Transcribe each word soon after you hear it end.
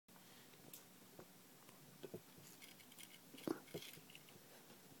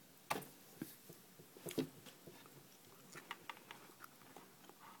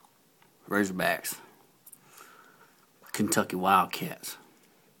Razorbacks, Kentucky Wildcats,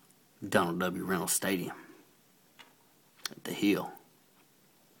 Donald W. Reynolds Stadium, at the Hill.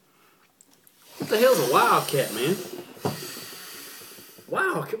 What the hell's a Wildcat, man?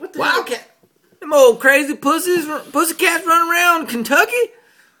 Wildcat? What the Wildcat? hell? Them old crazy pussycats running around Kentucky?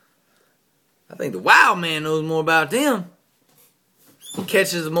 I think the wild man knows more about them. He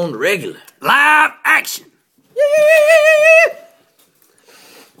catches them on the regular. Live action! Yeah.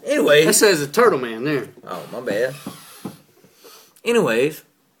 Anyways. That says a turtle man there. Oh, my bad. Anyways,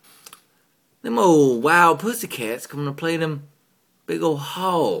 them old wild pussycats coming to play them big old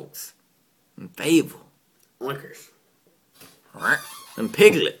hogs in Fayetteville. Oinkers. Alright? Them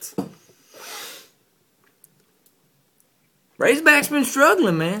piglets. Razorbacks been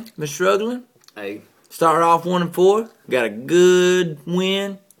struggling, man. Been struggling. Hey. Started off 1-4. Got a good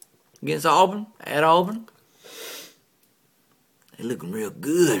win against Auburn. At Auburn. They looking real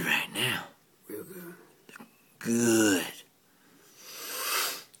good right now. Real good. Good.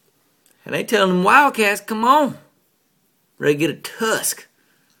 And they telling them Wildcats, come on. Ready to get a tusk.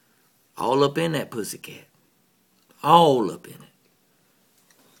 All up in that pussycat. All up in it.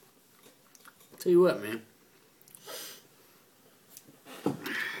 Tell you what, man.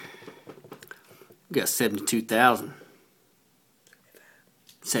 We got 72,000.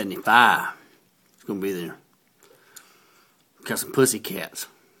 75. It's gonna be there. Got some pussycats.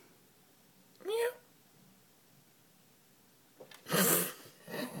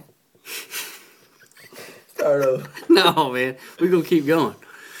 Start over. No, man. We're gonna keep going.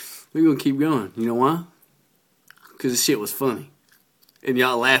 We're gonna keep going. You know why? Because the shit was funny. And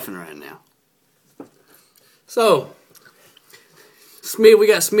y'all laughing right now. So, Smith, we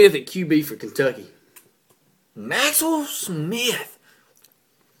got Smith at QB for Kentucky. Maxwell Smith.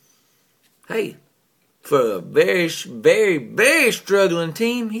 Hey, for a very, very, very struggling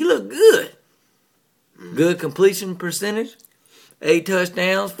team, he looked good. Good completion percentage. 8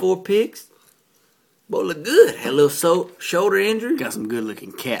 touchdowns, 4 picks. Boy, look good. Had a little shoulder injury. Got some good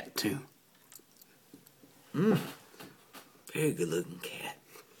looking cat, too. Very good looking cat.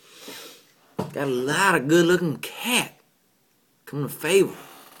 Got a lot of good looking cat. Coming to favor.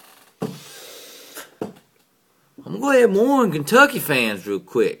 I'm going to go ahead and warn Kentucky fans real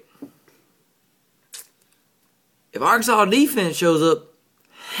quick. If Arkansas defense shows up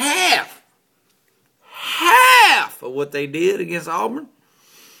half of what they did against Auburn,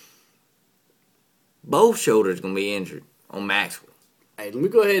 both shoulders going to be injured on Maxwell. Hey, let me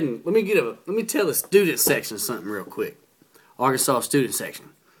go ahead and let me tell the student section something real quick. Arkansas student section.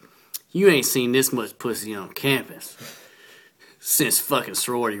 You ain't seen this much pussy on campus since fucking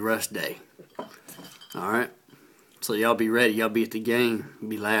sorority rush day. Alright? So y'all be ready. Y'all be at the game.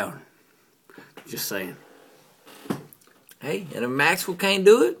 Be loud. Just saying. Hey, and if Maxwell can't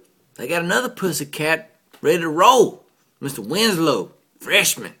do it, they got another pussycat ready to roll. Mr. Winslow,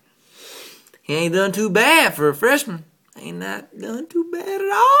 freshman. He ain't done too bad for a freshman. Ain't not done too bad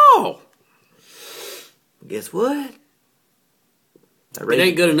at all. Guess what? It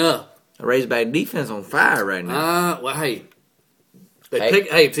ain't good enough. The Razorback defense on fire right now. Well, hey.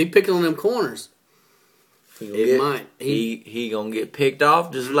 If he picking on them corners, he gonna get picked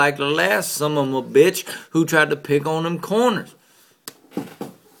off just like the last some of them a bitch who tried to pick on them corners.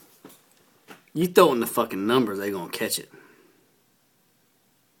 You throw in the fucking numbers, they gonna catch it.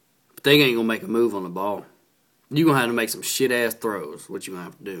 But they ain't gonna make a move on the ball. You gonna have to make some shit ass throws. What you gonna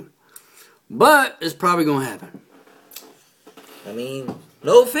have to do? But it's probably gonna happen. I mean,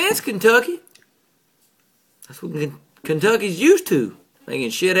 no offense, Kentucky. That's what Kentucky's used to.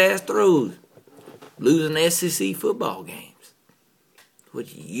 Making shit ass throws. Losing SEC football games.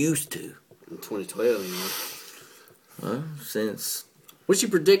 What you used to. In 2012, you know. Well, since... What you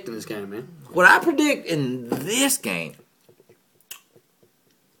predict in this game, man? What I predict in this game...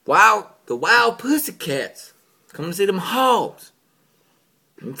 The Wild Pussycats. Come to see them Hogs.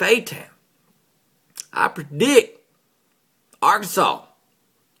 In Fayetteville. I predict Arkansas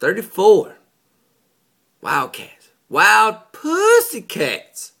 34. Wildcats. Wild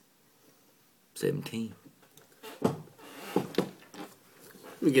Pussycats 17. Let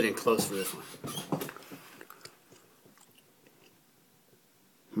me get in close for this one.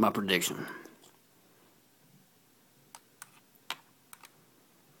 My prediction.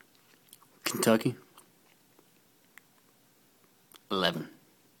 Kentucky 11.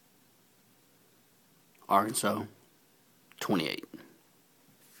 Arkansas 28.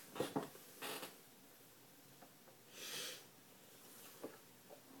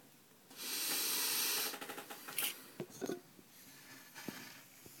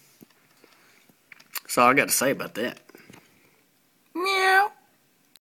 That's all I got to say about that.